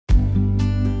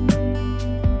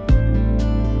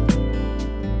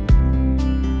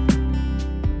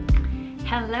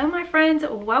Hello my friends,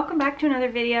 welcome back to another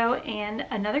video and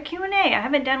another Q&A. I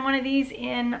haven't done one of these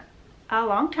in a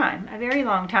long time, a very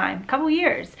long time, a couple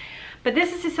years. But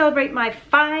this is to celebrate my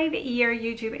 5-year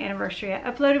YouTube anniversary. I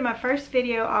uploaded my first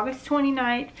video August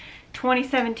 29th,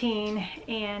 2017,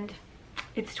 and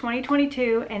it's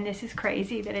 2022, and this is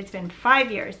crazy that it's been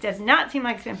 5 years. Does not seem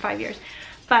like it's been 5 years.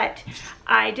 But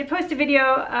I did post a video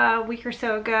a week or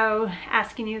so ago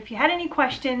asking you if you had any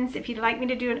questions, if you'd like me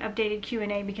to do an updated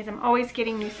Q&A, because I'm always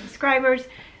getting new subscribers.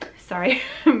 Sorry,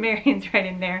 Marion's right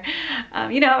in there.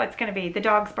 You know how it's going to be. The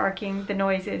dog's barking, the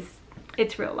noises,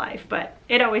 it's real life, but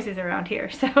it always is around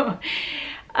here. So, but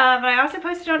I also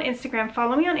posted on Instagram.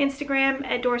 Follow me on Instagram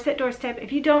at dorsettdoorstep.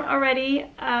 If you don't already,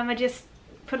 I just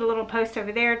put a little post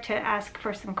over there to ask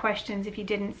for some questions if you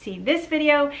didn't see this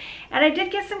video, and I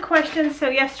did get some questions. So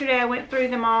yesterday I went through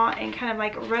them all and kind of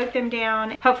like wrote them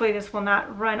down. Hopefully this will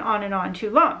not run on and on too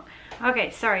long.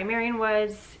 Okay, sorry, Marion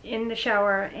was in the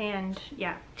shower and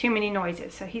yeah, too many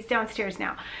noises, so he's downstairs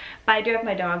now. But I do have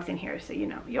my dogs in here, so you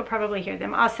know, you'll probably hear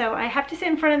them. Also, I have to sit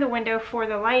in front of the window for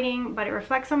the lighting, but it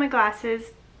reflects on my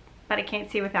glasses, but I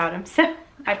can't see without them, so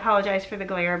I apologize for the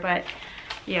glare, but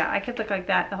yeah, I could look like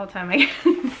that the whole time, I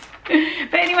guess.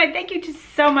 But anyway, thank you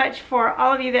so much for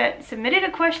all of you that submitted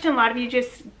a question. A lot of you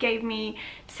just gave me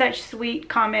such sweet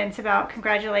comments about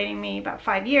congratulating me about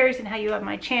 5 years and how you love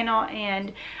my channel.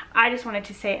 And I just wanted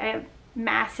to say a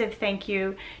massive thank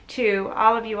you to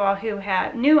all of you all who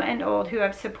have, new and old, who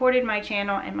have supported my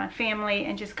channel and my family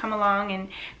and just come along and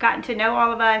gotten to know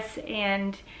all of us.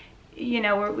 And you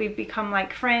know, we've become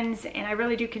like friends, and I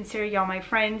really do consider y'all my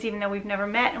friends, even though we've never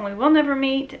met and we will never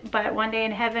meet, but one day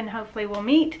in heaven hopefully we'll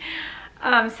meet.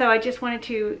 So I just wanted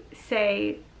to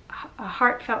say a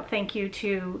heartfelt thank you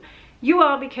to you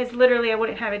all, because literally I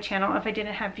wouldn't have a channel if I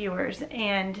didn't have viewers.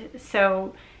 And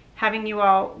so having you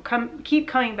all keep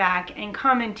coming back and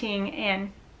commenting,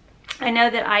 and I know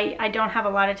that I don't have a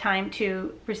lot of time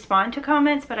to respond to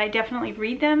comments, but I definitely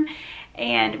read them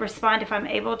and respond if I'm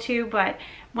able to. But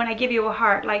when I give you a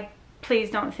heart, like, please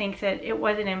don't think that it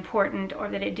wasn't important or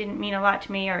that it didn't mean a lot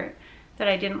to me or that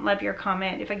I didn't love your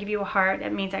comment. If I give you a heart,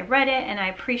 that means I read it and I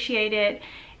appreciate it.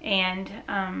 And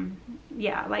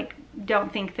yeah, like,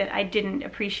 don't think that I didn't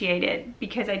appreciate it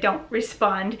because I don't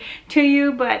respond to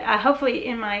you. But hopefully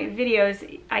in my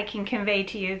videos I can convey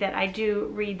to you that I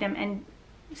do read them and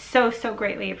so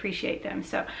greatly appreciate them.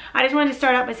 So I just wanted to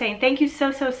start out by saying thank you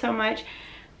so much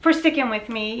for sticking with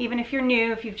me, even if you're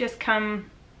new, if you've just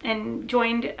come and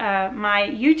joined my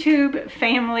YouTube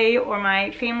family or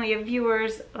my family of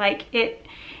viewers. Like, it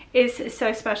is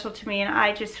so special to me, and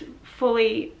I just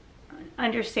fully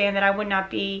understand that I would not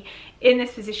be in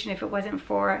this position if it wasn't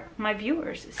for my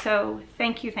viewers. So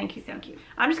thank you. I'm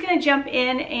just going to jump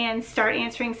in and start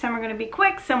answering. Some are going to be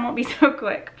quick, some won't be so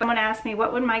quick. Someone asked me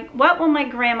what will my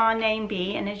grandma name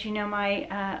be, and as you know,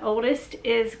 my oldest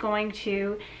is going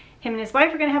to, him and his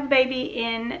wife are going to have a baby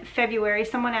in February.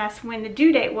 Someone asked when the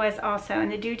due date was also,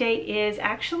 and the due date is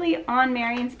actually on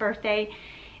Marion's birthday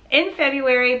in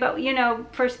February, but you know,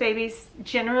 first babies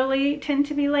generally tend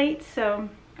to be late, so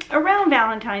around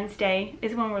Valentine's Day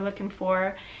is when we're looking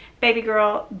for baby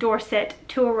girl Dorset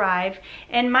to arrive.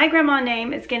 And my grandma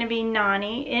name is going to be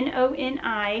Noni,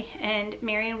 N-O-N-I, and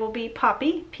Marion will be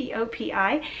Poppy,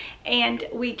 P-O-P-I. And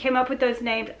we came up with those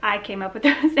names, I came up with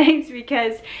those names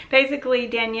because basically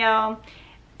Danielle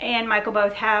and Michael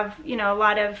both have, you know, a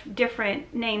lot of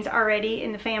different names already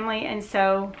in the family, and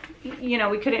so, you know,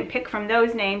 we couldn't pick from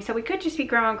those names, so we could just be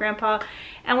Grandma and Grandpa.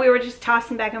 And we were just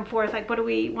tossing back and forth, like, what do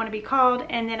we want to be called?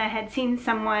 And then I had seen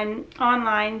someone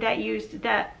online that used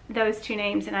those two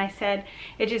names, and I said,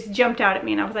 it just jumped out at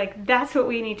me, and I was like, that's what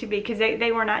we need to be, because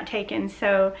they were not taken.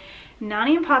 So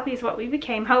Noni and Poppy is what we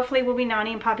became. Hopefully we'll be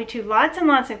Noni and Poppy too. Lots and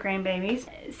lots of grandbabies.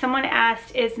 Someone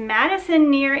asked, is Madison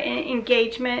near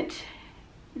engagement?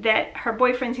 That her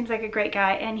boyfriend seems like a great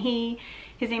guy, and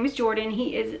his name is Jordan.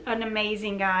 He is an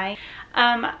amazing guy.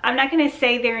 I'm not going to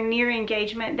say they're near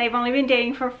engagement. They've only been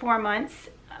dating for 4 months,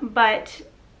 but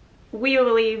we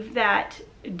believe that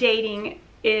dating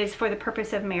is for the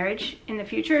purpose of marriage in the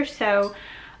future. So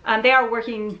they are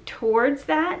working towards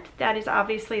that. That is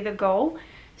obviously the goal.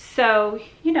 So,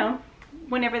 you know,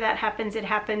 whenever that happens, it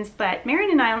happens. But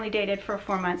Marion and I only dated for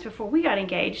 4 months before we got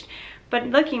engaged. But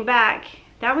looking back,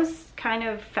 that was kind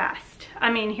of fast.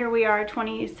 I mean, here we are,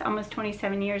 almost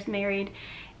 27 years married,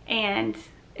 and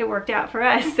it worked out for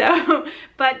us. So,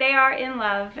 but they are in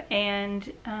love,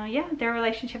 and yeah, their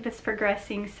relationship is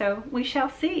progressing. So we shall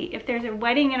see if there's a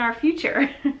wedding in our future.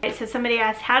 So somebody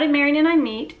asked, how did Marion and I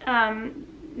meet?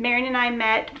 Marion and I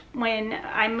met when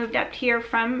I moved up here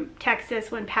from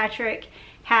Texas when Patrick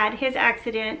had his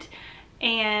accident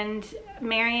and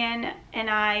Marion and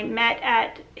I met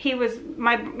at,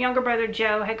 my younger brother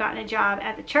Joe had gotten a job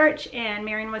at the church, and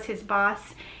Marion was his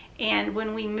boss. And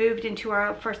when we moved into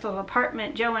our first little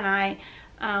apartment, Joe and I,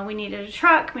 we needed a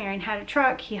truck. Marion had a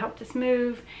truck. He helped us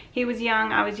move. He was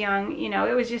young, I was young. You know,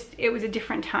 it was a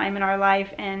different time in our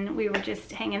life, and we were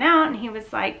just hanging out, and he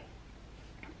was like,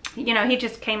 you know, he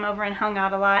just came over and hung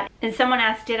out a lot. And someone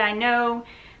asked, did I know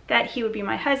that he would be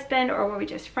my husband, or were we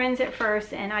just friends at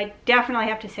first? And I definitely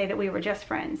have to say that we were just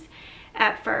friends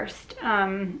at first.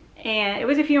 And it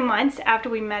was a few months after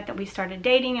we met that we started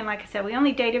dating. And like I said, we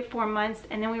only dated 4 months,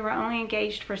 and then we were only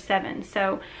engaged for 7.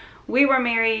 So we were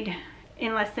married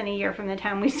in less than a year from the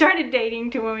time we started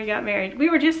dating to when we got married. We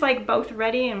were just like both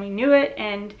ready, and we knew it,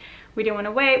 and we didn't want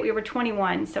to wait. We were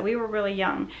 21, so we were really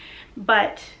young.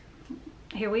 But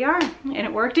here we are, and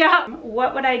it worked out.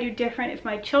 What would I do different if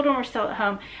my children were still at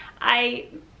home? I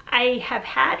have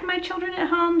had my children at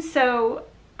home, so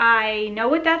I know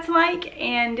what that's like,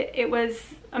 and it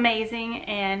was amazing,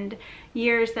 and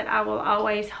years that I will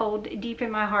always hold deep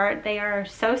in my heart. They are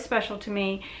so special to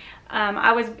me.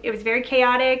 It was very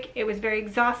chaotic. It was very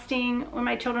exhausting when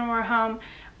my children were home.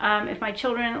 If my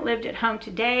children lived at home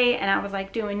today and I was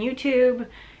like doing YouTube,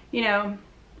 you know,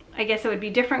 I guess it would be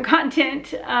different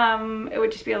content. It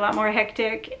would just be a lot more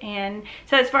hectic. And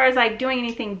so as far as like doing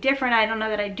anything different, I don't know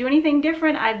that I do anything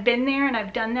different. I've been there and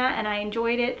I've done that, and I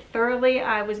enjoyed it thoroughly.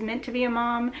 I was meant to be a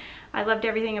mom. I loved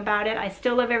everything about it. I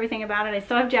still love everything about it. I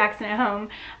still have Jackson at home,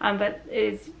 but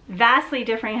it's vastly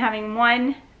different having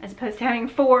one as opposed to having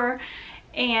 4.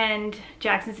 And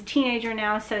Jackson's a teenager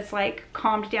now, so it's like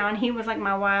calmed down. He was like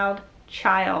my wild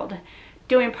child,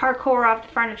 doing parkour off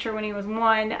the furniture when he was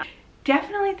 1.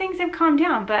 Definitely things have calmed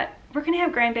down, but we're gonna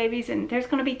have grandbabies and there's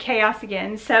gonna be chaos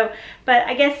again. So, but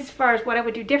I guess as far as what I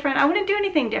would do different, I wouldn't do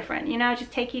anything different. You know,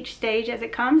 just take each stage as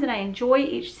it comes, and I enjoy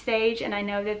each stage, and I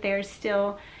know that there's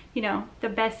still, you know, the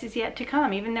best is yet to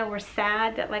come. Even though we're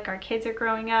sad that like our kids are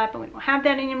growing up and we don't have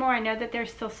that anymore, I know that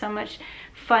there's still so much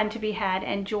fun to be had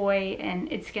and joy,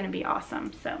 and it's gonna be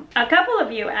awesome. So a couple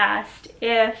of you asked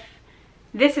if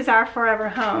this is our forever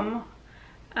home,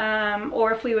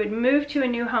 or if we would move to a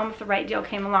new home if the right deal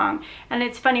came along. And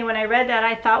it's funny, when I read that,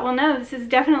 I thought, well, no, this is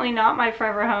definitely not my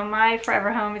forever home. My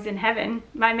forever home is in heaven.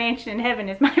 My mansion in heaven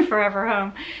is my forever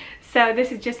home. So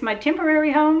this is just my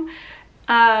temporary home,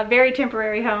 very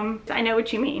temporary home. I know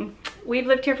what you mean. We've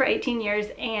lived here for 18 years,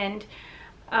 and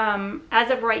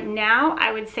as of right now,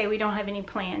 I would say we don't have any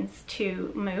plans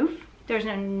to move. There's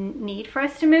no need for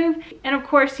us to move. And of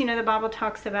course, you know, the Bible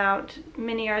talks about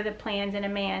many are the plans in a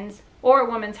man's or a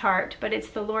woman's heart, but it's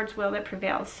the Lord's will that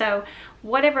prevails. So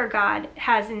whatever God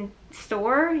has in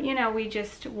store, you know,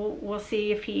 we'll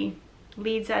see if he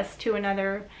leads us to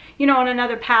another, you know, on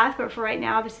another path. But for right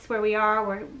now, this is where we are.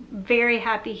 We're very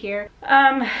happy here.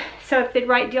 So if the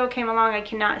right deal came along, I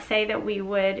cannot say that we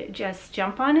would just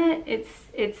jump on it.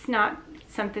 It's not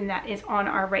something that is on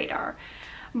our radar.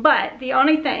 But the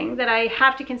only thing that I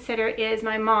have to consider is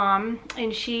my mom,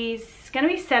 and she's gonna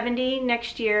be 70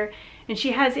 next year, and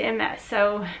she has MS.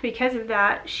 So because of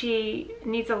that, she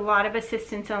needs a lot of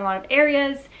assistance in a lot of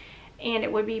areas, and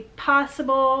it would be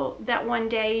possible that one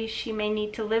day she may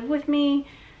need to live with me.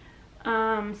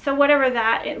 So whatever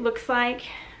that it looks like,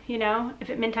 you know, if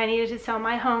it meant I needed to sell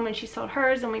my home and she sold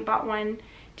hers and we bought one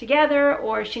together,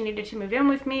 or she needed to move in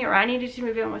with me, or I needed to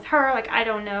move in with her, like, I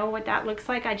don't know what that looks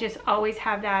like. I just always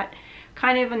have that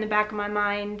kind of in the back of my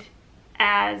mind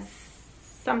as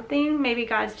something. Maybe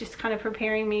God's just kind of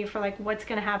preparing me for like what's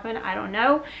gonna happen. I don't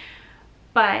know.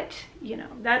 But you know,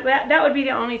 that would be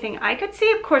the only thing I could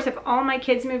see. Of course, if all my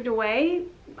kids moved away,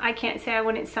 I can't say I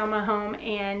wouldn't sell my home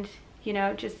and, you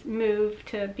know, just move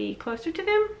to be closer to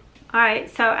them. All right,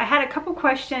 so I had a couple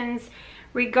questions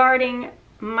regarding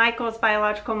Michael's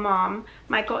biological mom.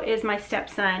 Michael is my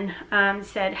stepson.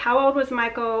 Said, how old was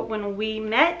Michael when we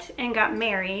met and got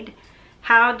married?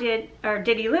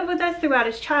 Did he live with us throughout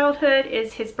his childhood?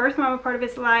 Is his birth mom a part of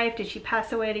his life? Did she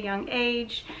pass away at a young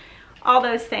age? All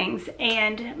those things.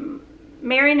 And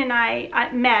Marion and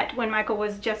I met when Michael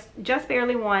was just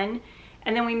barely 1,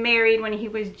 and then we married when he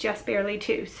was just barely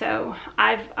 2. So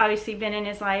I've obviously been in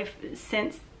his life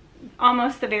since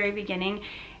almost the very beginning,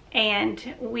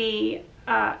 and we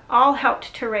all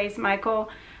helped to raise Michael.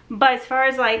 But as far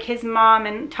as like his mom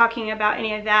and talking about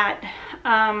any of that,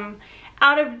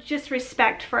 out of just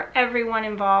respect for everyone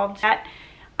involved, that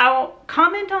I won't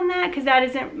comment on that because that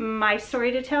isn't my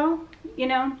story to tell, you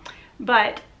know.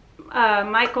 But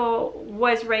Michael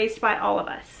was raised by all of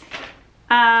us.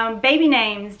 Baby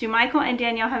names. Do Michael and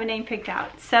Danielle have a name picked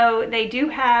out? So they do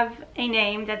have a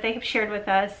name that they have shared with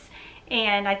us,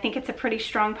 and I think it's a pretty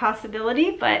strong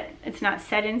possibility, but it's not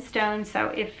set in stone. So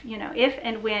if, you know, if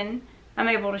and when I'm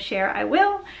able to share, I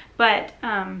will. But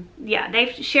yeah,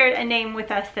 they've shared a name with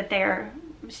us that they're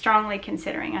strongly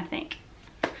considering, I think.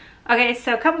 Okay,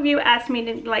 so a couple of you asked me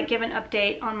to like give an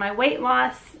update on my weight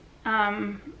loss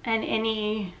and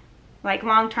any like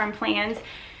long-term plans.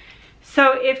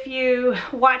 So if you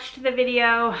watched the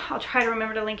video, I'll try to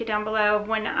remember to link it down below,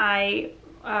 when I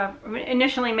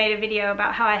initially made a video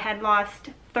about how I had lost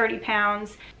 30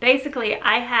 pounds. Basically,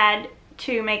 I had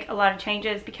to make a lot of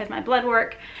changes because my blood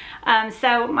work.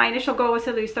 So my initial goal was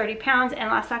to lose 30 pounds, and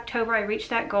last October I reached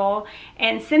that goal.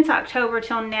 And since October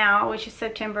till now, which is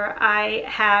September, I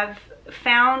have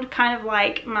found kind of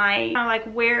like my,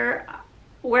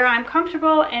 where I'm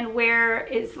comfortable and where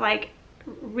is like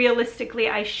realistically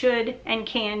I should and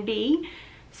can be.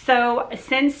 So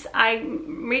since I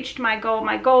reached my goal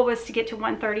was to get to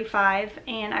 135,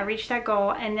 and I reached that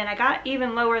goal, and then I got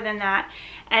even lower than that.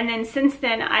 And then since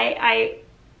then I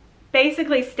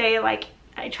basically stay like,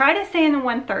 I try to stay in the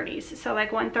 130s. So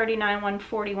like 139,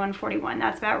 140, 141.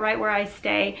 That's about right where I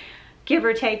stay, give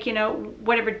or take, you know,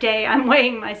 whatever day I'm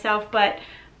weighing myself. But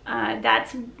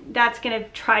that's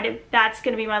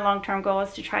gonna be my long-term goal,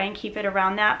 is to try and keep it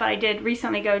around that. But I did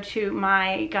recently go to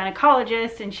my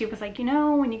gynecologist, and she was like, you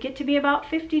know, when you get to be about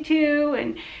 52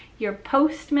 and you're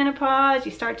post-menopause,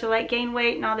 you start to like gain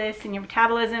weight and all this, and your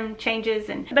metabolism changes.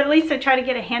 But at least I try to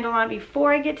get a handle on it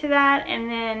before I get to that,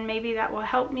 and then maybe that will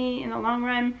help me in the long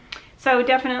run. So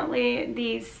definitely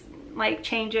these like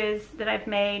changes that I've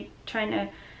made, trying to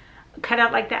cut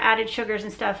out like the added sugars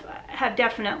and stuff, have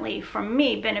definitely, for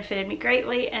me, benefited me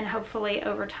greatly, and hopefully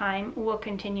over time will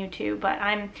continue to. But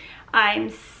I'm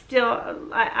still,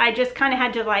 I just kind of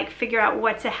had to like figure out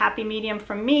what's a happy medium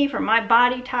for me, for my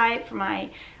body type, for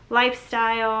my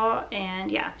lifestyle.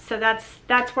 And yeah, so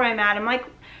that's where I'm at. I'm like,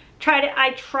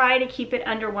 I try to keep it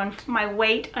under my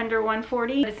weight under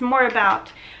 140. It's more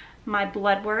about my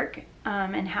blood work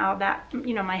and how that,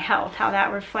 you know, my health, how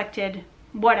that reflected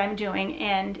what I'm doing.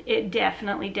 And it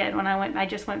definitely did. When I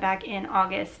just went back in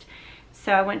August.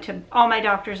 So I went to all my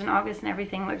doctors in August, and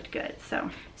everything looked good. So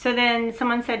then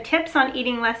someone said tips on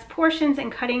eating less portions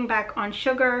and cutting back on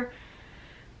sugar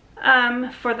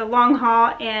for the long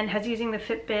haul, and has using the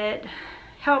Fitbit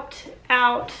helped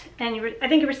out. And I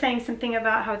think you were saying something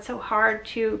about how it's so hard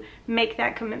to make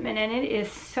that commitment, and it is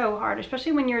so hard,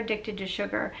 especially when you're addicted to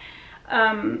sugar.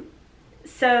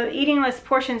 So eating less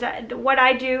portions, what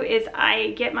I do is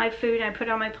I get my food and I put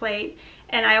it on my plate,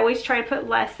 and I always try to put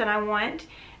less than I want,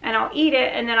 and I'll eat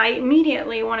it, and then I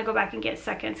immediately want to go back and get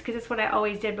seconds, because it's what I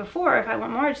always did before. If I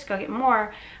want more, I just go get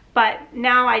more. But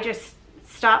now I just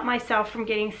stop myself from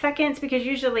getting seconds, because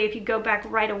usually if you go back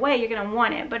right away, you're going to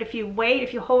want it. But if you wait,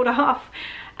 if you hold off,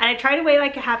 and I try to wait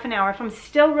like a half an hour, if I'm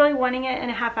still really wanting it in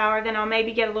a half hour, then I'll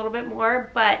maybe get a little bit more.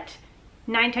 But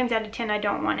 9 times out of 10, I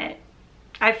don't want it.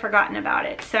 I've forgotten about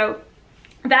it. So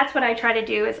that's what I try to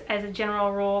do as a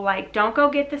general rule. Like, don't go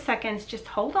get the seconds, just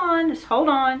hold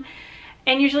on.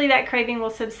 And usually that craving will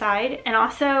subside. And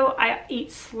also I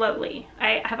eat slowly.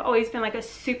 I have always been like a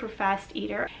super fast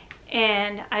eater,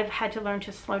 and I've had to learn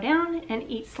to slow down and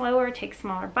eat slower, take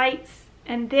smaller bites.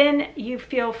 And then you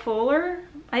feel fuller,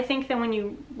 I think, than when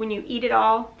you eat it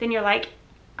all. Then you're like,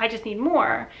 I just need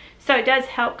more. So it does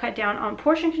help cut down on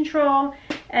portion control,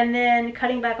 and then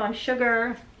cutting back on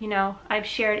sugar. You know, I've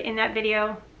shared in that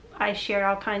video, I shared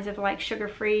all kinds of like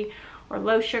sugar-free or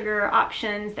low sugar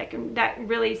options that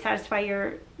really satisfy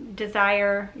your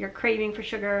desire, your craving for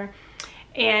sugar.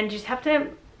 And just have to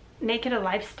make it a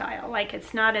lifestyle. Like,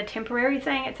 it's not a temporary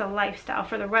thing, it's a lifestyle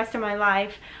for the rest of my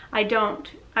life. I've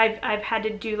had to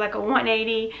do like a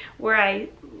 180, where I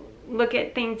look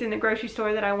at things in the grocery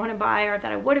store that I want to buy or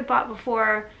that I would have bought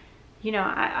before. You know,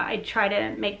 I try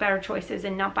to make better choices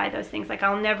and not buy those things. Like,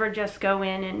 I'll never just go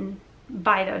in and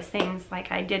buy those things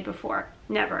like I did before.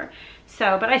 Never.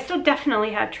 So, but I still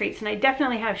definitely have treats, and I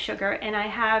definitely have sugar, and I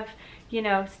have, you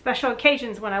know, special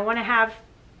occasions when I want to have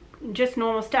just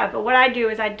normal stuff. But what I do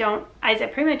is I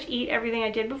pretty much eat everything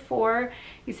I did before,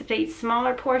 except I eat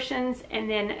smaller portions. And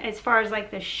then as far as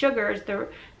like the sugars, the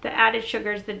added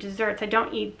sugars, the desserts, I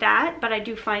don't eat that, but I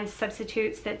do find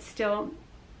substitutes that still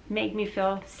make me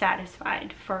feel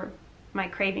satisfied for my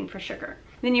craving for sugar.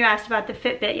 Then you asked about the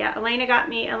Fitbit. Yeah, Elena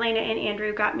and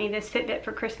Andrew got me this Fitbit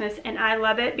for Christmas, and I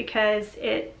love it because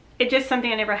it's just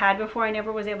something I never had before. I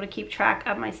never was able to keep track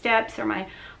of my steps or my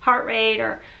heart rate,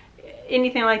 or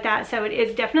anything like that. So it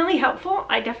is definitely helpful.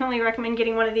 I definitely recommend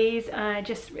getting one of these.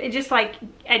 It just like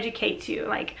educates you,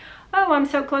 like, oh, I'm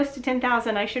so close to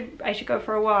 10,000, I should go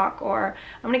for a walk, or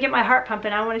I'm gonna get my heart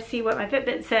pumping, I want to see what my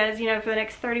Fitbit says, you know, for the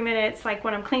next 30 minutes. Like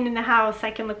when I'm cleaning the house,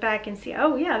 I can look back and see,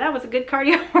 oh yeah, that was a good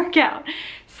cardio workout.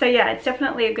 So yeah, it's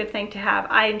definitely a good thing to have.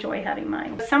 I enjoy having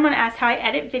mine. Someone asked how I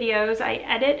edit videos. I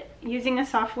edit using a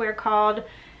software called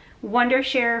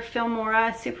Wondershare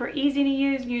Filmora. Super easy to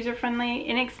use, user-friendly,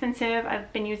 inexpensive.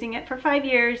 I've been using it for 5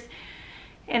 years.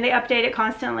 And they update it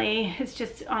constantly. It's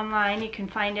just online, you can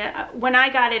find it. When I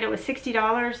got it, it was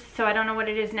 $60, so I don't know what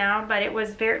it is now, but it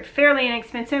was fairly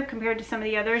inexpensive compared to some of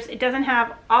the others. It doesn't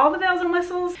have all the bells and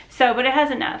whistles, but it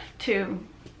has enough to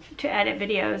edit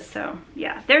videos. So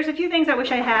yeah, there's a few things I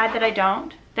wish I had that I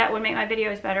don't, that would make my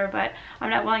videos better, but I'm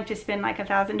not willing to spend like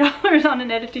 $1,000 on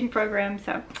an editing program.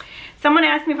 So someone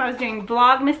asked me if I was doing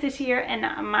Vlogmas this year, and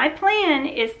my plan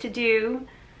is to do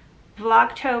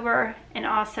Vlogtober and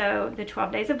also the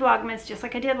 12 days of Vlogmas, just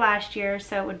like I did last year.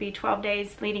 So it would be 12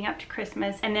 days leading up to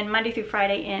Christmas, and then Monday through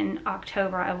Friday in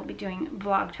October I will be doing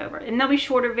Vlogtober. And they'll be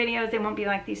shorter videos. They won't be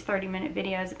like these 30-minute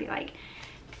videos. It'll be like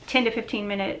 10 to 15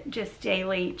 minute just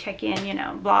daily check-in, you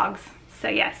know, vlogs. So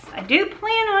yes, I do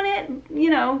plan on it, you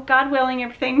know, God willing,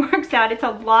 everything works out. It's a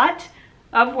lot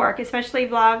of work, especially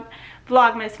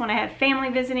Vlogmas when I have family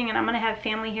visiting, and I'm going to have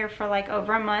family here for like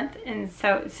over a month, and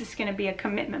so it's just going to be a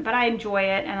commitment, but I enjoy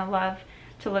it and I love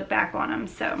to look back on them.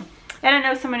 So, and I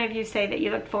know so many of you say that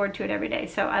you look forward to it every day,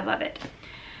 so I love it.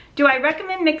 Do I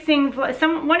recommend mixing?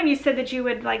 One of you said that you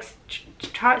would like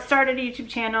start a YouTube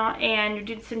channel and you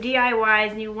did some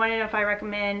DIYs, and you wanted to know if I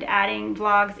recommend adding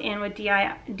vlogs in with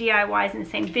DIYs in the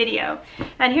same video.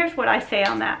 And here's what I say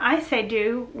on that. I say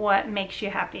do what makes you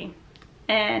happy.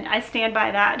 And I stand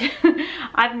by that.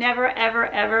 I've never, ever,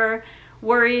 ever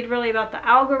worried really about the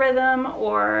algorithm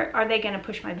or are they going to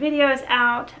push my videos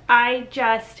out. I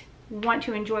just want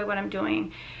to enjoy what I'm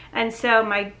doing. And so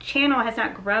my channel has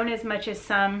not grown as much as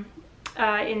some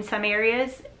in some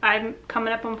areas. I'm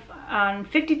coming up on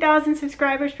 50,000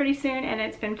 subscribers pretty soon, and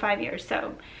it's been 5 years.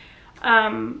 So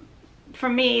for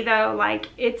me though, like,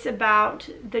 it's about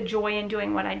the joy in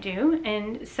doing what I do.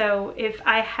 And so if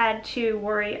I had to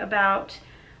worry about,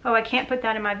 oh, I can't put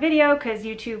that in my video because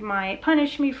YouTube might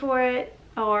punish me for it,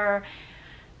 or,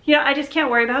 you know, I just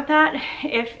can't worry about that.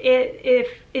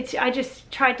 I just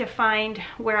tried to find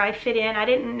where I fit in. I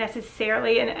didn't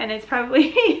necessarily, and it's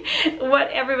probably what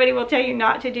everybody will tell you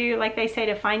not to do. Like they say,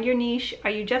 to find your niche. Are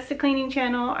you just a cleaning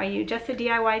channel? Are you just a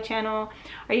DIY channel?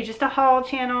 Are you just a haul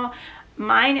channel?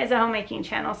 Mine is a homemaking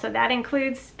channel, so that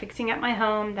includes fixing up my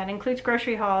home, that includes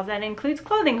grocery hauls, that includes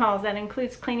clothing hauls, that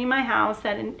includes cleaning my house,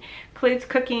 that includes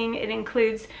cooking, it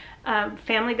includes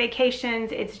family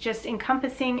vacations. It's just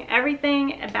encompassing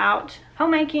everything about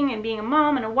homemaking and being a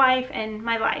mom and a wife and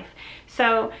my life.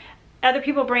 So other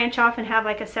people branch off and have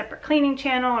like a separate cleaning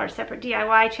channel or a separate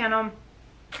DIY channel.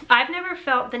 I've never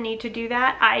felt the need to do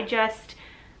that. I just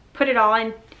put it all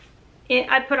in.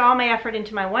 I put all my effort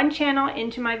into my one channel,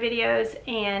 into my videos,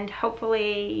 and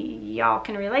hopefully y'all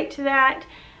can relate to that.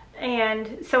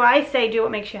 And so I say do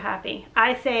what makes you happy.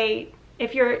 I say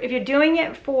if you're doing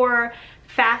it for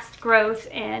fast growth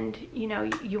and you know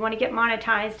you want to get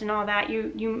monetized and all that,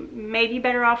 you may be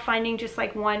better off finding just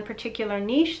like one particular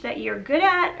niche that you're good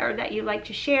at or that you like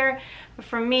to share. But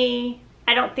for me,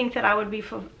 I don't think that I would be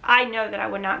I know that I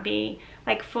would not be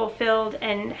like fulfilled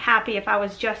and happy if I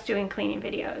was just doing cleaning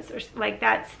videos, or like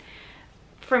that's,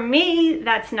 for me,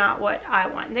 that's not what I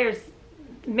want. There's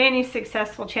many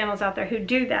successful channels out there who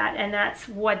do that, and that's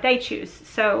what they choose.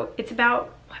 So it's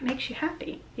about what makes you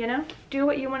happy, you know? Do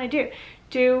what you want to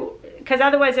do. Because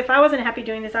otherwise, if I wasn't happy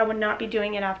doing this, I would not be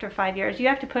doing it after 5 years. You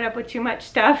have to put up with too much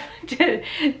stuff to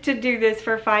do this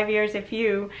for 5 years if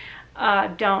you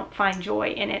don't find joy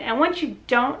in it. And once you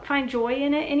don't find joy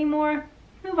in it anymore,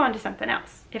 move on to something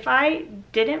else. If I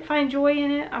didn't find joy in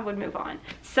it, I would move on.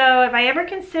 So if I ever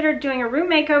considered doing a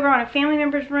room makeover on a family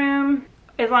member's room,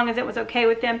 as long as it was okay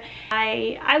with them,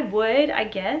 I would, I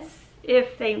guess,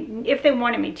 if they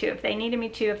wanted me to, if they needed me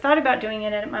to. I've thought about doing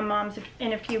it at my mom's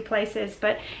in a few places,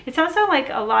 but it's also like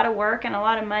a lot of work and a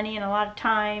lot of money and a lot of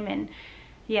time, and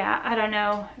yeah, I don't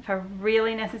know if I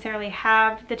really necessarily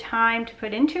have the time to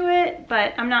put into it,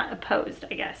 but I'm not opposed,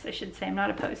 I guess I should say. I'm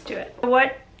not opposed to it.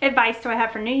 What advice do I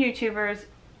have for new YouTubers?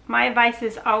 My advice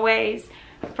is always,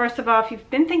 first of all, if you've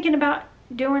been thinking about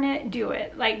doing it, do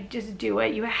it. Like, just do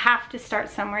it. You have to start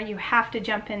somewhere. You have to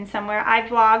jump in somewhere.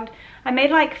 I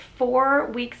made like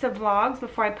 4 weeks of vlogs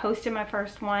before I posted my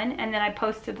first one, and then I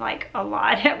posted like a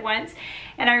lot at once.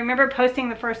 And I remember posting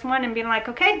the first one and being like,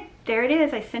 okay, there it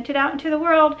is. I sent it out into the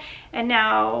world, and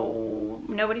now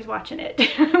nobody's watching it.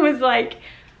 It was like,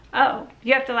 oh,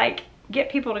 you have to like get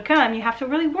people to come. You have to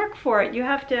really work for it. You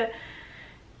have to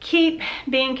keep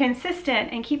being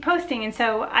consistent and keep posting. And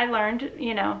so I learned,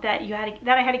 you know, that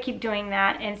I had to keep doing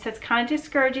that. And so it's kind of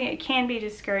discouraging. It can be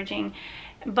discouraging,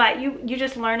 but you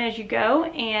just learn as you go.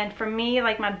 And for me,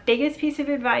 like, my biggest piece of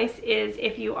advice is,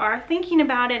 if you are thinking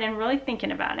about it and really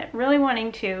thinking about it, really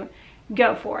wanting to,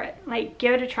 go for it. Like,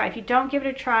 give it a try. If you don't give it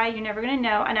a try, you're never going to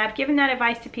know. And I've given that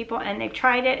advice to people, and they've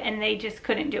tried it and they just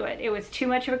couldn't do it. It was too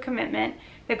much of a commitment.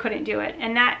 They couldn't do it.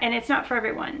 And it's not for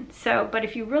everyone. So, but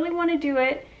if you really want to do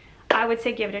it, I would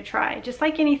say give it a try, just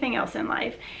like anything else in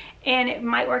life. And it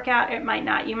might work out, it might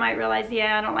not. You might realize,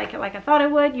 yeah, I don't like it like I thought I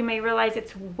would. You may realize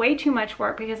it's way too much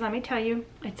work, because let me tell you,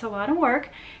 it's a lot of work.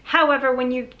 However,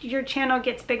 when your channel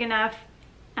gets big enough,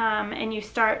 and you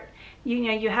start,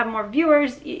 you have more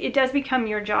viewers, it does become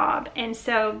your job. And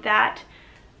so that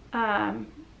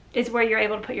is where you're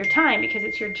able to put your time, because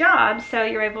it's your job. So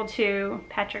you're able to,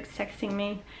 Patrick's texting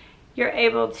me, you're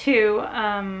able to,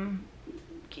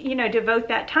 devote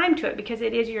that time to it, because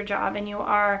it is your job and you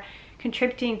are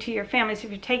contributing to your family. So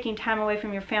if you're taking time away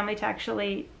from your family to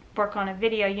actually work on a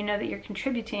video, you know that you're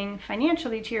contributing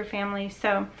financially to your family.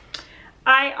 So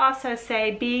I also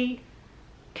say be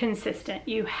consistent.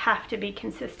 You have to be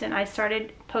consistent. I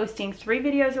started posting 3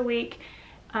 videos a week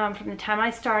from the time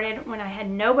I started. When I had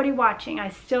nobody watching, I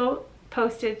still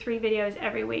posted 3 videos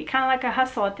every week, kind of like a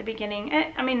hustle at the beginning.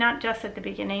 I mean, not just at the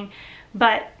beginning,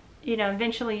 but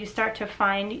eventually you start to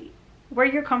find where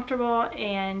you're comfortable,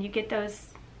 and you get those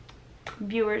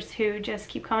viewers who just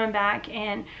keep coming back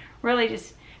and really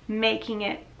just making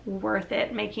it worth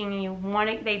it, making you want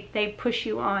it. They push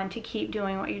you on to keep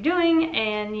doing what you're doing,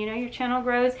 and your channel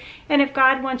grows. And if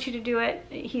God wants you to do it,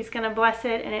 he's going to bless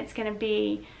it, and it's going to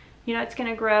be, it's going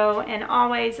to grow. And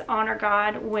always honor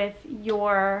God with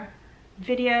your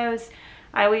videos.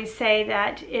 I always say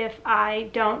that if I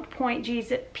don't point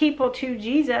people to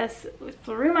Jesus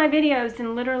through my videos,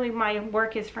 then literally my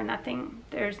work is for nothing.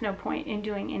 There's no point in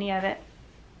doing any of it.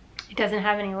 It doesn't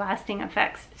have any lasting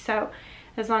effects. So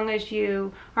as long as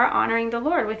you are honoring the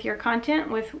Lord with your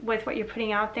content, with what you're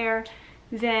putting out there,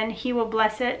 then he will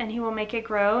bless it and he will make it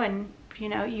grow. And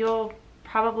you'll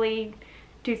probably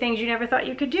do things you never thought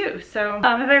you could do. So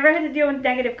have I ever had to deal with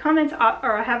negative comments,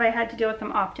 or have I had to deal with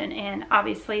them often? And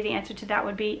obviously the answer to that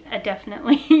would be a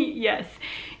definitely yes.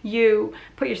 You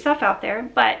put yourself out there,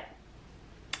 but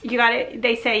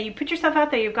they say you put yourself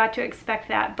out there, you've got to expect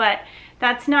that. But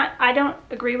that's not, I don't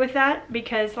agree with that,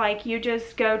 because like, you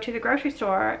just go to the grocery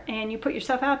store and you put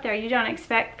yourself out there. You don't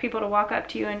expect people to walk up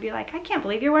to you and be like, I can't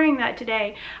believe you're wearing that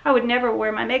today. I would never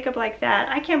wear my makeup like that.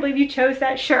 I can't believe you chose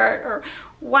that shirt. Or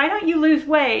why don't you lose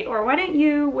weight? Or why don't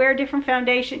you wear a different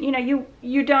foundation?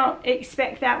 You don't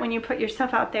expect that when you put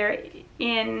yourself out there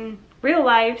in real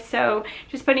life. So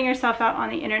just putting yourself out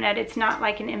on the internet, it's not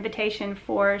like an invitation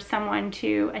for someone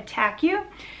to attack you.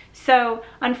 So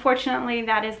unfortunately,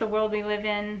 that is the world we live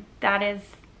in.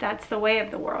 That's the way of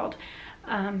the world.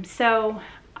 So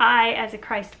I, as a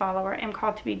Christ follower, am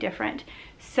called to be different.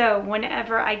 So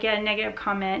whenever I get a negative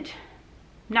comment,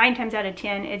 9 times out of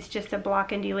 10, it's just a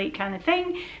block and delete kind of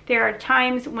thing. There are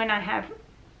times when I have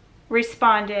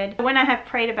responded, when I have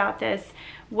prayed about this.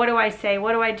 What do I say?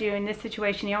 What do I do in this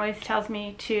situation? He always tells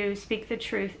me to speak the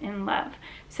truth in love.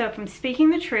 So if I'm speaking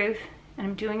the truth and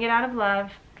I'm doing it out of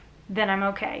love, then I'm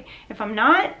okay. If I'm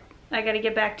not, I got to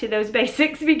get back to those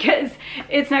basics, because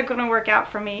it's not going to work out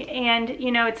for me. And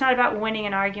it's not about winning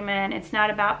an argument. It's not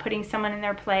about putting someone in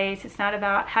their place. It's not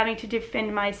about having to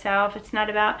defend myself. It's not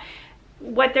about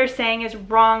what they're saying is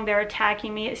wrong, they're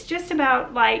attacking me. It's just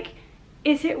about, like,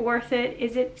 is it worth it?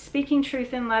 Is it speaking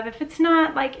truth in love? If it's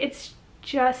not, like, it's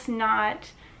just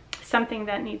not something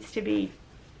that needs to be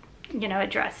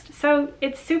addressed. So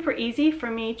it's super easy for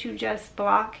me to just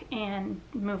block and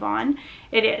move on.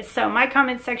 It is. So my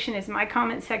comment section is my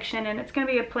comment section, and it's going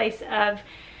to be a place of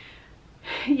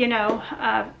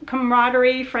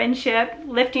camaraderie, friendship,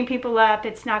 lifting people up.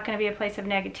 It's not going to be a place of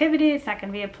negativity. It's not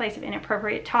going to be a place of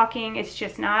inappropriate talking. It's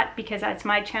just not, because that's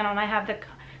my channel and I have the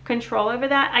control over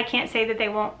that. I can't say that they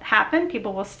won't happen.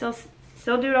 People will still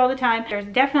do it all the time. There's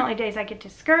definitely days I get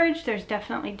discouraged. There's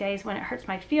definitely days when it hurts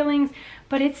my feelings,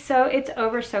 but it's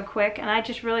over so quick, and I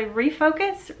just really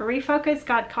refocus.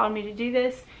 God called me to do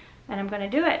this. and I'm gonna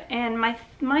do it. And my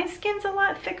skin's a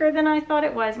lot thicker than I thought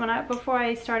it was before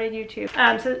I started YouTube.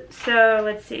 So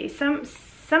let's see.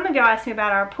 Some of y'all asked me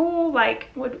about our pool, like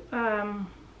would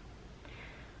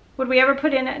we ever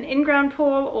put in an in-ground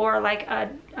pool or like a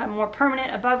more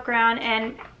permanent above ground?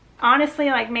 And honestly,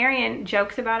 like Marion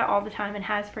jokes about it all the time and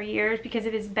has for years because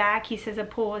of his back. He says a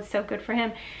pool is so good for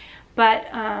him, but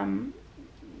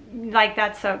like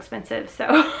that's so expensive.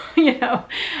 So you know,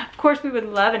 of course we would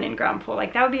love an in-ground pool.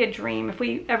 Like that would be a dream. If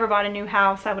we ever bought a new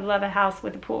house, I would love a house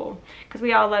with a pool because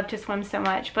we all love to swim so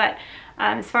much. But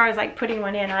as far as like putting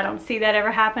one in, I don't see that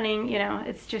ever happening. You know,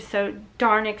 it's just so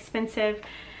darn expensive.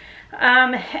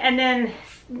 And then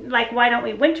like, why don't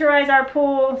we winterize our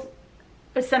pool?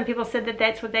 Some people said that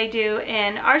that's what they do,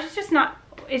 and ours is just not,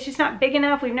 it's just not big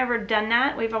enough. We've never done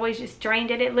that. We've always just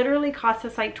drained it. It literally costs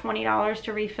us like $20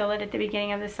 to refill it at the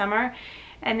beginning of the summer,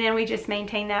 and then we just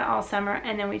maintain that all summer,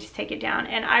 and then we just take it down.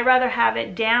 And I'd rather have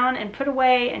it down and put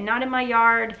away and not in my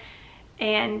yard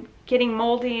and getting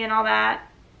moldy and all that,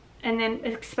 and then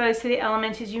exposed to the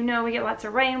elements. As you know, we get lots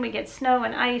of rain, we get snow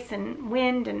and ice and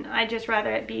wind, and I just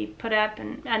rather it be put up,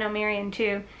 and I know Marion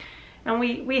too. And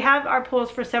we have our pools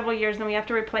for several years and we have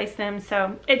to replace them,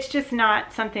 so it's just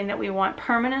not something that we want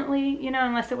permanently, you know,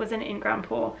 unless it was an in-ground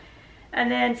pool.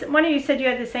 And then one of you said you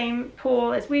had the same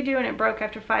pool as we do and it broke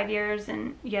after 5 years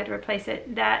and you had to replace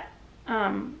it. That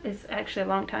is actually a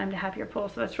long time to have your pool,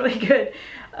 so that's really good.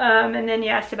 And then you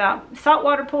asked about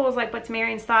saltwater pools, like what's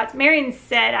Marion's thoughts. Marion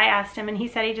said, I asked him and he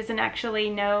said he doesn't actually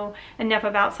know enough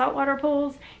about saltwater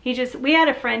pools. We had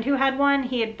a friend who had one.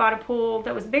 He had bought a pool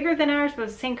that was bigger than ours, but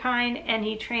was the same kind, and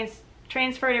he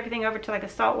transferred everything over to like a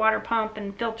saltwater pump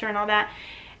and filter and all that.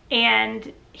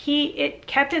 And it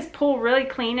kept his pool really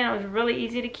clean and it was really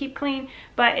easy to keep clean,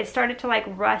 but it started to like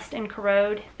rust and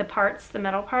corrode the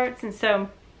metal parts, and so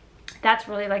that's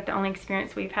really like the only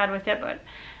experience we've had with it. But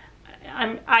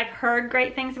I've heard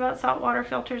great things about saltwater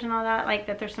filters and all that, like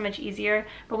that they're so much easier,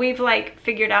 but we've like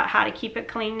figured out how to keep it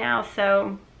clean now,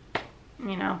 so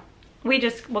you know,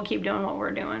 we'll keep doing what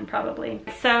we're doing probably.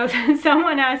 So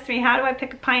someone asked me, how do I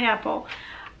pick a pineapple?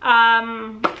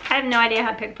 I have no idea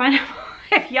how to pick a pineapple.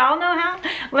 If y'all know how,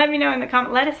 let me know in the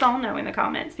comments. Let us all know in the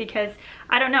comments, because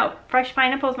I don't know. Fresh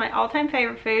pineapple is my all-time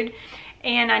favorite food,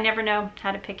 and I never know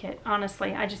how to pick it,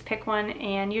 honestly. I just pick one,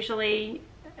 and usually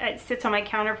it sits on my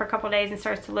counter for a couple days and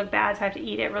starts to look bad, so I have to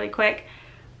eat it really quick.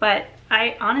 But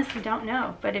I honestly don't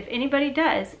know. But if anybody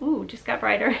does, ooh, just got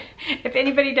brighter. If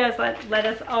anybody does, let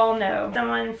us all know.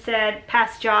 Someone said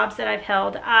past jobs that I've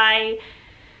held.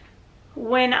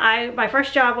 My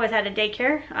first job was at a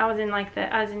daycare. I was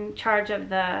in charge of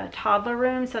the toddler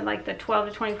room, so like the 12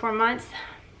 to 24 months.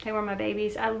 They were my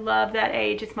babies. I love that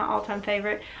age. It's my all-time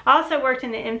favorite. I also worked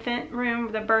in the infant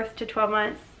room, the birth to 12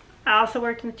 months. I also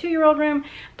worked in the 2-year-old room,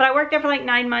 but I worked there for like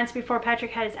 9 months before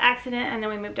Patrick had his accident, and then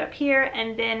we moved up here,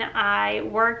 and then I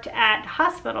worked at the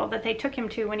hospital that they took him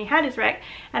to when he had his wreck,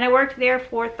 and I worked there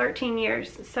for 13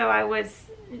 years. So I was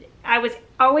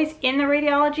always in the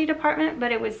radiology department,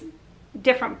 but it was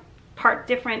different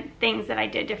things that I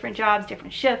did, different jobs,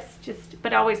 different shifts,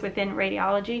 but always within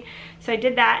radiology. So I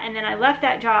did that, and then I left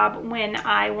that job when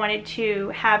I wanted to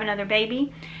have another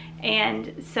baby,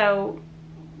 and so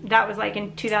that was like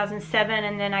in 2007,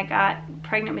 and then I got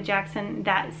pregnant with Jackson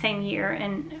that same year.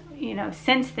 And you know,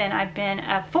 since then I've been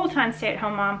a full-time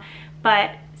stay-at-home mom,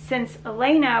 but since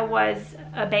Elena was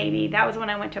a baby, that was when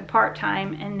I went to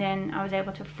part-time, and then I was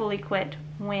able to fully quit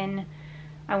when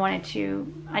I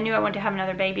knew I wanted to have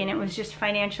another baby, and it was just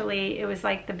financially, it was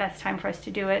like the best time for us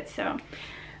to do it. So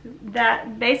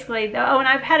that basically, oh, and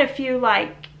I've had a few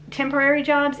like temporary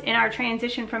jobs in our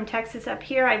transition from Texas up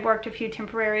here. I worked a few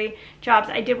temporary jobs.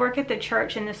 I did work at the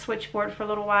church in the switchboard for a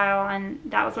little while, and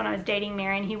that was when I was dating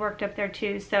Marion. He worked up there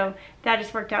too, so that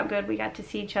just worked out good. We got to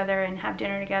see each other and have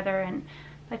dinner together, and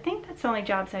I think that's the only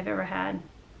jobs I've ever had.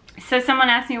 So someone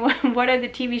asked me, what are the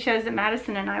TV shows that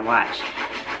Madison and I watch?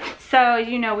 So,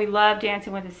 you know, we love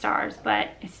Dancing with the Stars, but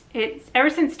it's ever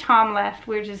since Tom left,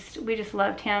 we just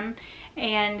loved him,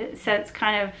 and so it's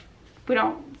kind of, we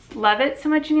don't love it so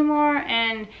much anymore.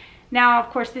 And now, of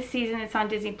course, this season it's on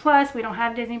Disney Plus. We don't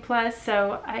have Disney Plus,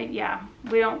 so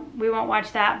we won't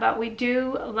watch that. But we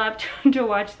do love to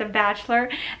watch The Bachelor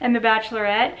and The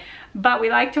Bachelorette. But we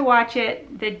like to watch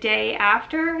it the day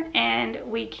after, and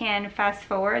we can fast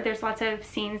forward. There's lots of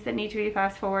scenes that need to be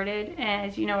fast forwarded,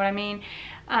 as you know what I mean.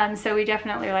 So we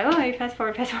definitely are like, oh, you fast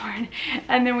forward,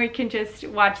 and then we can just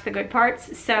watch the good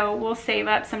parts. So we'll save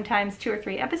up sometimes 2 or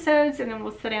 3 episodes, and then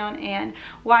we'll sit down and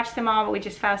watch them all, but we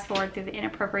just fast forward through the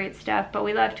inappropriate stuff. But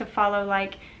we love to follow,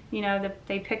 like, you know,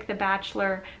 they pick The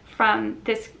Bachelor from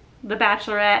this The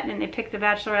Bachelorette, and then they pick the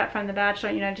Bachelorette from the Bachelor,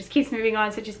 you know, it just keeps moving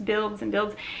on, so it just builds and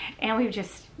builds, and we've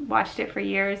just watched it for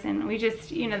years, and we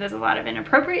just, you know, there's a lot of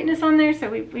inappropriateness on there, so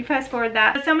we fast forward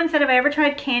that. Someone said, have I ever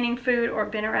tried canning food or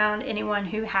been around anyone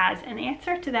who has? And the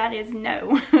answer to that is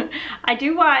no. I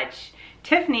do watch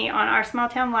Tiffany on our Small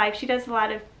Town Life. She does a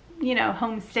lot of, you know,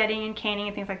 homesteading and canning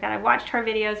and things like that. I watched her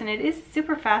videos, and it is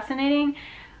super fascinating.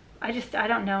 I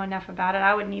don't know enough about it.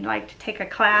 I would need like to take a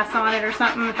class on it or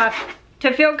something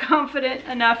to feel confident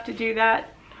enough to do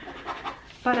that.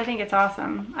 But I think it's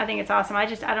awesome. I think it's awesome. I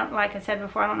don't, like I said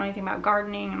before, I don't know anything about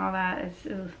gardening and all that.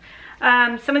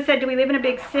 Someone said, do we live in a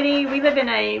big city? We live in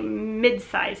a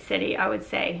mid-sized city, I would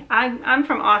say. I'm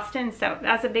from Austin, so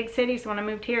that's a big city. So when I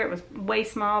moved here, it was way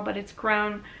small, but it's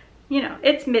grown, you know,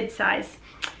 it's mid-size.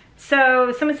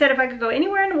 So someone said, if I could go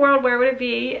anywhere in the world, where would it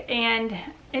be? And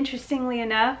interestingly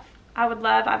enough,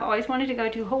 I've always wanted to go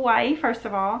to Hawaii, first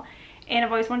of all. And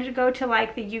I've always wanted to go to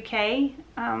like the UK.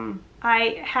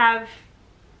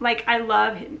 I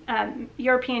love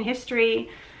European history.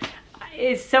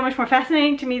 Is so much more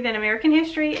fascinating to me than American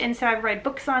history. And so I've read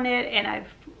books on it, and I've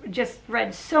just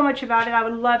read so much about it. I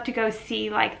would love to go see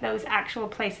like those actual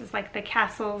places, like the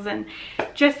castles, and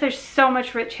just there's so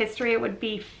much rich history. It would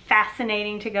be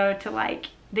fascinating to go to like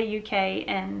the UK,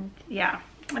 and yeah.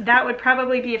 That would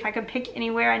probably be, if I could pick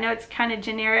anywhere. I know it's kind of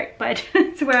generic, but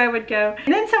it's where I would go.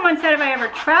 And then someone said, have I ever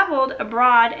traveled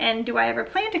abroad, and do I ever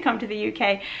plan to come to the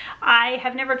UK? I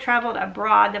have never traveled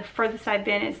abroad. The furthest I've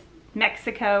been is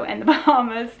Mexico and the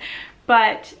Bahamas,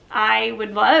 but I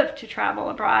would love to travel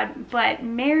abroad. But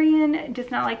Marion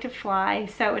does not like to fly,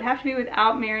 so it would have to be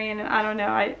without Marion. And I don't know,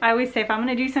 I always say if I'm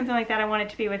going to do something like that, I want it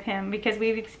to be with him, because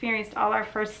we've experienced all our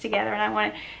firsts together, and I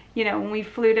want to, you know, when we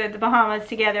flew to the Bahamas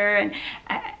together, and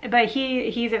but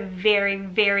he's a very,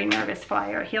 very nervous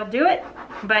flyer. He'll do it,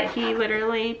 but he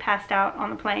literally passed out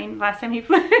on the plane last time he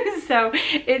flew, so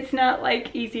it's not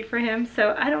like easy for him.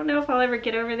 So I don't know if I'll ever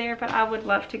get over there, but I would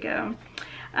love to go.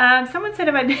 Someone said,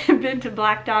 have I been to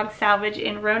Black Dog Salvage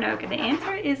in Roanoke? The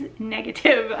answer is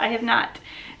negative. I have not.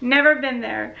 Never been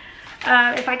there.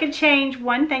 If I could change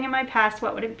one thing in my past,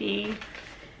 what would it be?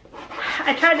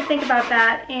 I tried to think about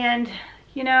that, and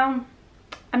you know,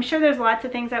 I'm sure there's lots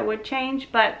of things I would change,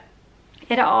 but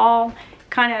it all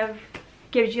kind of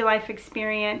gives you life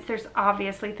experience. There's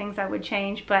obviously things I would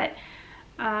change, but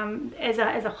as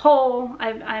a whole,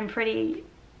 I'm pretty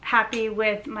happy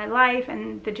with my life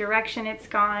and the direction it's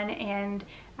gone, and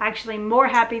actually more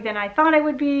happy than I thought I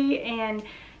would be. And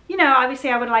you know, obviously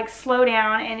I would like slow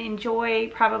down and enjoy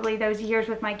probably those years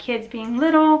with my kids being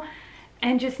little,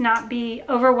 and just not be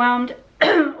overwhelmed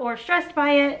or stressed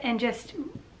by it, and just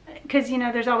because, you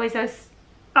know, there's always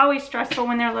stressful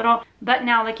when they're little. But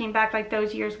now looking back, like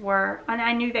those years were, and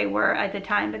I knew they were at the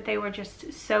time, but they were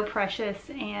just so precious.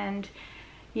 And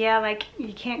yeah, like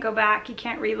you can't go back, you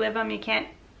can't relive them, you can't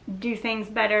do things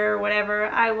better or whatever.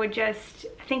 I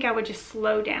think I would just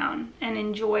slow down and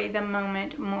enjoy the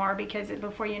moment more, because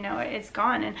before you know it, it's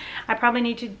gone. And I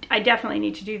definitely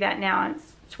need to do that now.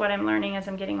 It's what I'm learning as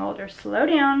I'm getting older. Slow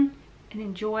down and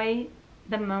enjoy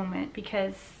the moment,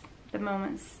 because the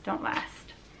moments don't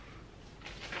last.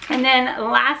 And then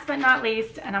last but not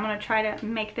least, and I'm going to try to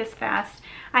make this fast,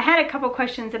 I had a couple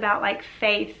questions about like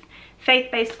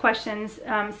faith-based questions.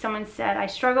 Someone said, I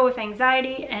struggle with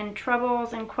anxiety and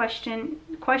troubles and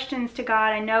questions to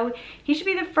God. I know he should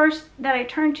be the first that I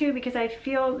turn to, because I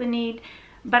feel the need,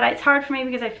 but it's hard for me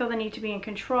because I feel the need to be in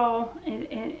control, and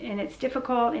it's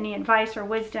difficult. Any advice or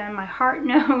wisdom? My heart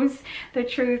knows the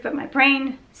truth, but my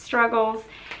brain struggles.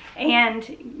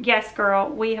 And yes, girl,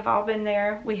 we have all been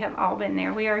there. We have all been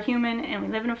there. We are human, and we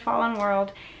live in a fallen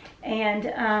world.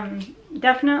 And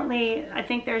definitely, I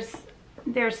think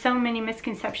there's so many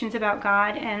misconceptions about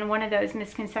God, and one of those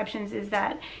misconceptions is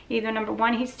that either, number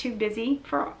one, he's too busy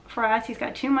for us. He's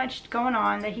got too much going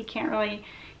on that he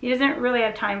doesn't really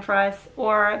have time for us,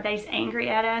 or that he's angry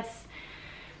at us,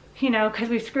 you know, because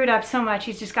we've screwed up so much.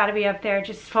 He's just got to be up there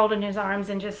just folding his arms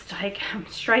and just like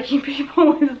striking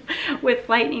people with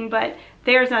lightning. But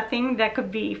there's nothing that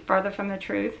could be further from the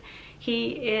truth. He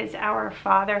is our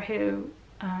Father who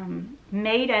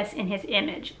made us in his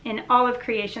image. In all of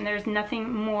creation, there's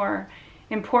nothing more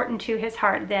important to his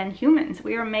heart than humans.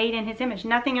 We are made in his image.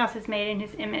 Nothing else is made in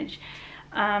his image.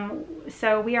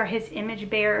 So we are his image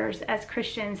bearers as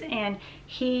Christians, and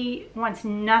he wants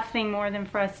nothing more than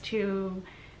for us to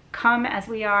come as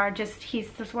we are.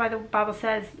 That's why the Bible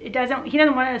says he doesn't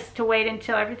want us to wait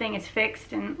until everything is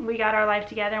fixed and we got our life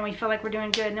together and we feel like we're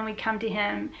doing good, and then we come to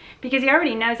him, because he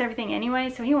already knows everything anyway.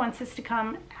 So he wants us to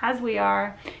come as we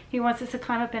are. He wants us to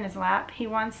climb up in his lap. He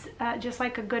wants, just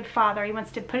like a good father, he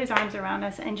wants to put his arms around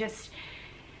us and just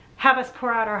have us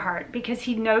pour out our heart, because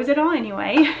he knows it all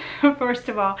anyway, first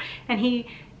of all. And he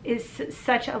is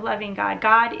such a loving God.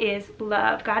 God is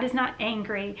love. God is not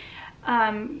angry.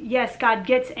 Yes, God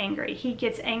gets angry. He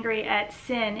gets angry at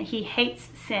sin. He hates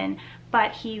sin,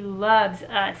 but he loves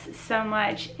us so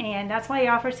much. And that's why he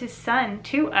offers his son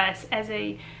to us as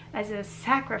a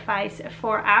sacrifice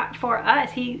for us.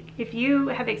 If you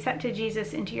have accepted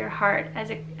Jesus into your heart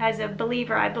as a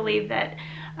believer, I believe that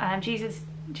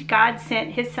God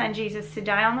sent his son Jesus to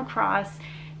die on the cross,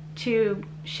 to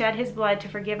shed his blood to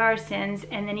forgive our sins,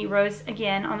 and then he rose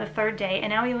again on the third day, and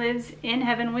now he lives in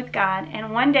heaven with God.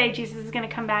 And one day Jesus is going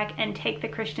to come back and take the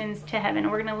Christians to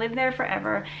heaven. We're going to live there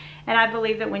forever. And I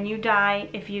believe that when you die,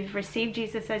 if you've received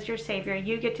Jesus as your Savior,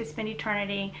 you get to spend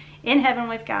eternity in heaven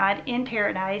with God, in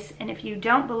paradise. And if you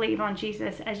don't believe on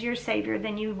Jesus as your Savior,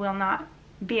 then you will not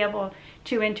be able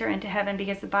to enter into heaven,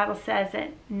 because the Bible says that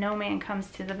no man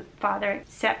comes to the Father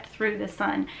except through the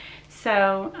Son.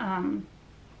 So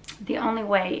the only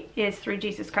way is through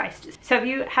Jesus Christ. So if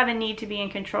you have a need to be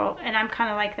in control, and I'm kind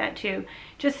of like that too,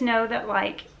 just know that,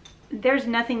 like, there's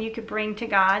nothing you could bring to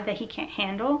God that he can't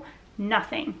handle.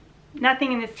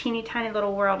 Nothing in this teeny tiny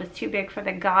little world is too big for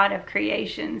the God of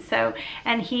creation. So,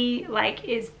 and he, like,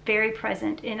 is very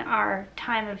present in our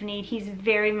time of need. He's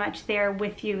very much there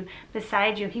with you,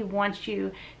 beside you. He wants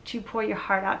you to pour your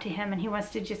heart out to him, and he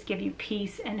wants to just give you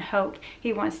peace and hope.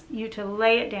 He wants you to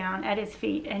lay it down at his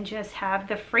feet and just have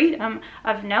the freedom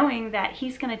of knowing that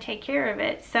he's going to take care of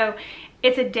it. So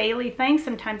it's a daily thing.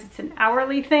 Sometimes it's an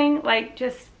hourly thing, like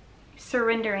just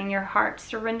surrendering your heart,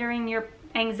 surrendering your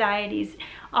anxieties,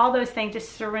 all those things.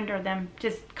 Just surrender them.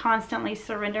 Just constantly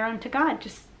surrender them to God.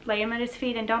 Just lay them at his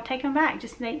feet and don't take them back.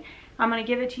 Just say, I'm going to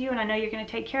give it to you, and I know you're going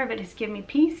to take care of it. Just give me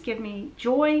peace, give me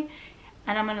joy,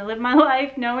 and I'm going to live my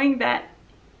life knowing that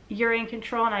you're in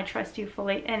control and I trust you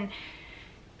fully. And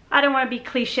I don't want to be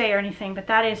cliche or anything, but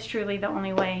that is truly the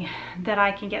only way that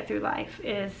I can get through life,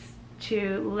 is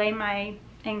to lay my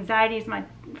anxieties, my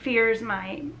fears,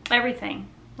 my everything,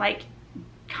 like,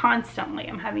 constantly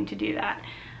I'm having to do that.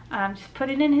 Just put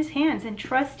it in his hands and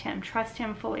trust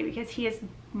him fully, because he is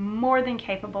more than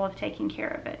capable of taking care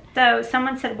of it. So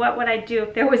someone said, what would I do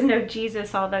if there was no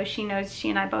Jesus? Although she knows, she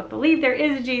and I both believe there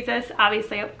is a Jesus.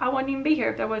 Obviously I wouldn't even be here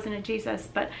if there wasn't a Jesus,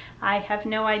 but I have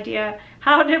no idea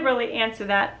how to really answer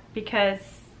that, because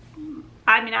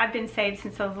I mean, I've been saved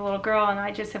since I was a little girl, and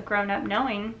I just have grown up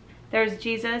knowing there's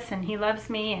Jesus, and he loves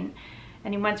me,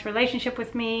 and he wants a relationship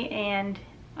with me. And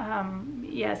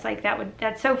yes, like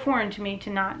that's so foreign to me to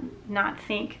not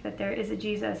think that there is a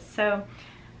Jesus. So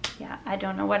yeah, I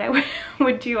don't know what I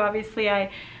would do. Obviously I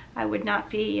would not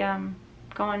be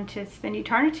going to spend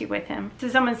eternity with him. So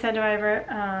someone said,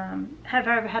 have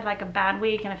I ever had like a bad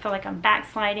week and I feel like I'm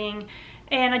backsliding?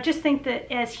 And I just think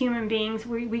that as human beings,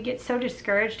 we get so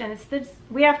discouraged, and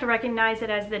we have to recognize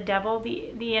it as the devil.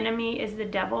 The enemy is the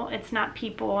devil. It's not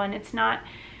people, and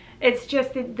it's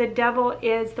just the devil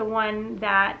is the one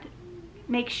that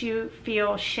makes you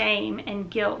feel shame and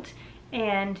guilt,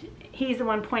 and he's the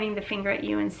one pointing the finger at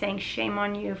you and saying shame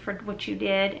on you for what you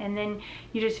did. And then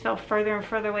you just feel further and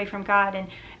further away from God,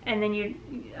 and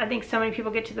then I think so many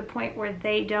people get to the point where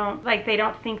they don't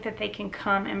think that they can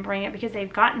come and bring it, because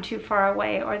they've gotten too far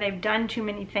away or they've done too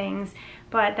many things.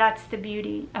 But that's the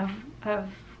beauty of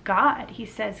God. He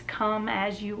says, come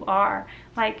as you are.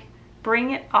 Like,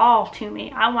 bring it all to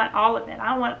me. I want all of it.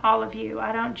 I want all of you.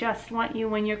 I don't just want you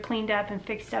when you're cleaned up and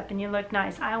fixed up and you look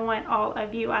nice. I want all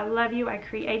of you. I love you. I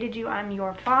created you. I'm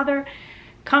your father.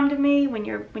 Come to me when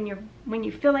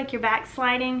you feel like you're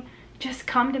backsliding. Just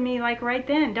come to me, like, right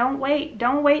then. Don't wait.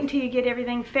 Don't wait until you get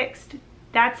everything fixed.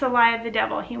 That's a lie of the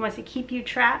devil. He wants to keep you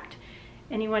trapped,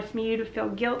 and he wants you to feel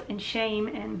guilt and shame,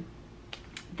 and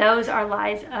those are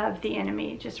lies of the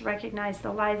enemy. Just recognize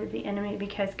the lies of the enemy,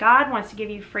 because God wants to give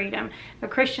you freedom. The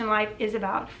Christian life is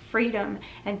about freedom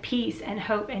and peace and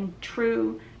hope and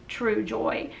true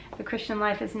joy. The Christian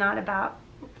life is not about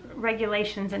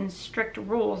regulations and strict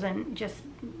rules and just,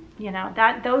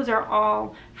 those are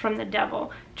all from the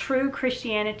devil. True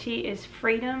Christianity is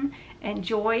freedom and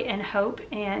joy and hope,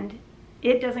 and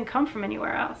it doesn't come from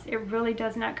anywhere else. It really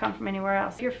does not come from anywhere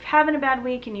else. If you're having a bad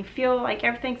week and you feel like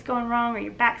everything's going wrong, or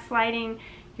you're backsliding,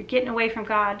 you're getting away from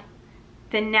God,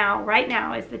 then right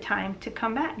now is the time to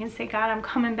come back and say, God, I'm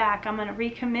coming back. I'm going to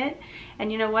recommit.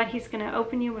 And you know what? He's going to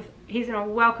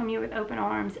welcome you with open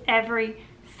arms every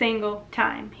single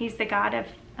time. He's the God of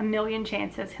a million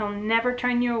chances. He'll never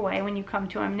turn you away when you come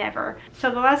to him. Never. So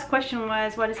the last question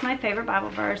was, what is my favorite Bible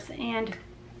verse? And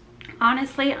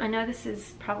honestly, I know this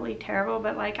is probably terrible,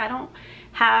 but like, I don't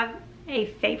have a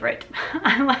favorite.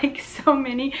 I like so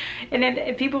many. And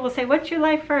then people will say, what's your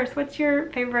life verse? What's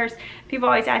your favorite verse? People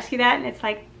always ask you that, and it's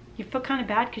like, you feel kind of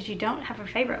bad because you don't have a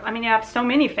favorite. I mean, you have so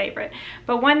many favorite,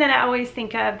 but one that I always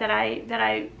think of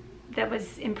that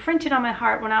was imprinted on my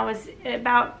heart when I was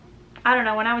about, I don't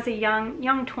know, when I was a young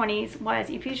 20s was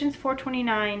Ephesians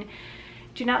 4:29.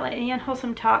 Do not let any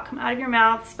unwholesome talk come out of your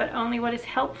mouths, but only what is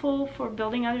helpful for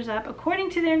building others up according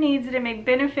to their needs, that it may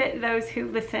benefit those who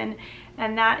listen.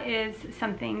 And that is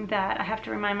something that I have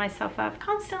to remind myself of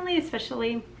constantly,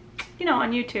 especially, you know,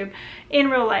 on YouTube. In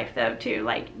real life though too,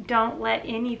 like, don't let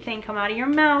anything come out of your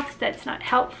mouth that's not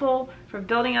helpful for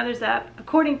building others up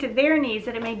according to their needs,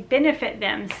 that it may benefit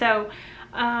them. So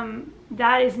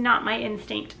that is not my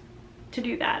instinct to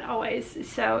do that always.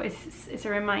 So it's a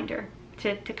reminder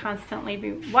to constantly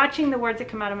be watching the words that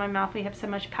come out of my mouth. We have so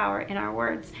much power in our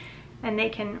words, and they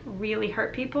can really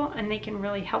hurt people and they can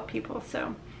really help people.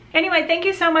 So anyway, thank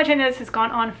you so much. I know this has gone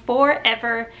on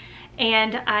forever,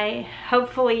 and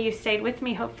hopefully you stayed with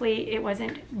me. Hopefully it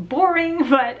wasn't boring,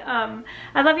 but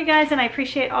I love you guys, and I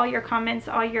appreciate all your comments,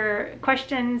 all your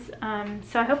questions.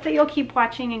 So I hope that you'll keep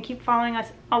watching and keep following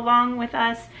us along with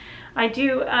us. I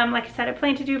do, like I said, I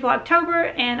plan to do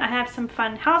Vlogtober, and I have some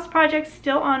fun house projects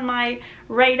still on my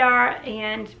radar,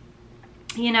 and,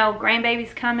 you know,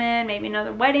 grandbabies coming, maybe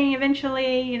another wedding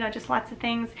eventually, you know, just lots of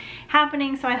things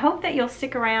happening. So I hope that you'll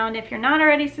stick around. If you're not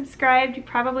already subscribed, you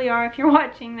probably are if you're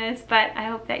watching this, but I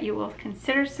hope that you will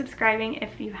consider subscribing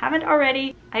if you haven't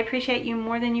already. I appreciate you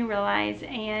more than you realize,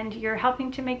 and you're helping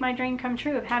to make my dream come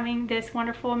true of having this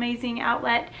wonderful, amazing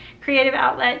outlet, creative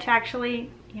outlet, to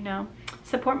actually, you know,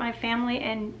 support my family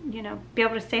and, you know, be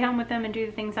able to stay home with them and do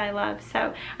the things I love.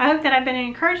 So I hope that I've been an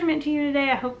encouragement to you today.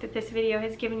 I hope that this video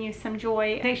has given you some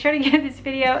joy. Make sure to give this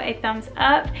video a thumbs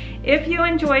up if you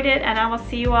enjoyed it, and I will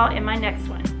see you all in my next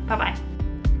one. Bye-bye.